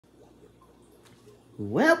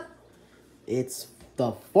Well, it's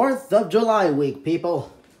the 4th of July week,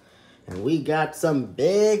 people. And we got some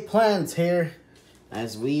big plans here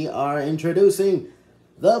as we are introducing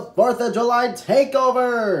the 4th of July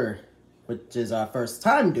Takeover, which is our first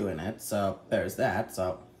time doing it, so there's that.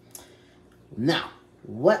 So now,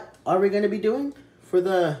 what are we going to be doing for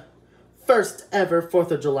the first ever 4th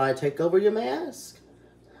of July Takeover, you may ask?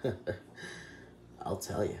 I'll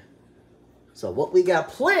tell you. So what we got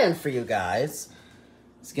planned for you guys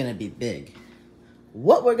is going to be big.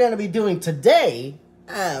 What we're going to be doing today,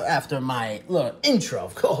 after my little intro,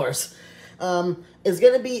 of course, is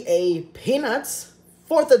going to be a Peanuts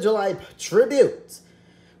 4th of July tribute,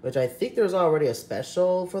 which I think there's already a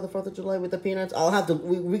special for the 4th of July with the Peanuts. I'll have to,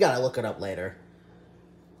 we got to look it up later.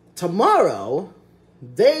 Tomorrow,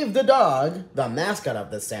 Dave the dog, the mascot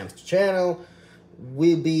of the Sam's channel,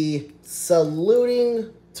 will be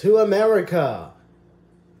saluting to America.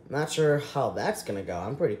 Not sure how that's going to go.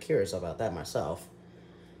 I'm pretty curious about that myself.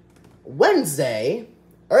 Wednesday,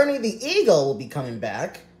 Ernie the Eagle will be coming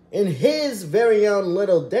back in his very own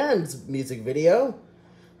little dance music video.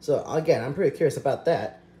 So, again, I'm pretty curious about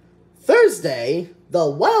that. Thursday, the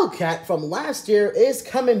Wildcat from last year is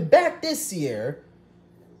coming back this year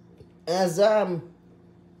as,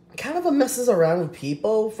 kind of messes around with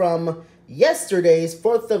people from yesterday's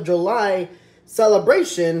 4th of July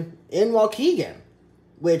celebration in Waukegan,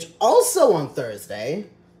 which also on Thursday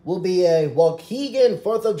will be a Waukegan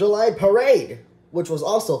 4th of July parade, which was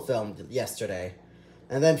also filmed yesterday.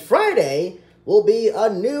 And then Friday will be a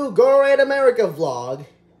new Go Right America vlog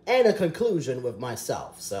and a conclusion with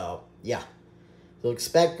myself. So, yeah. So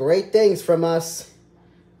expect great things from us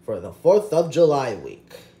for the 4th of July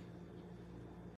week.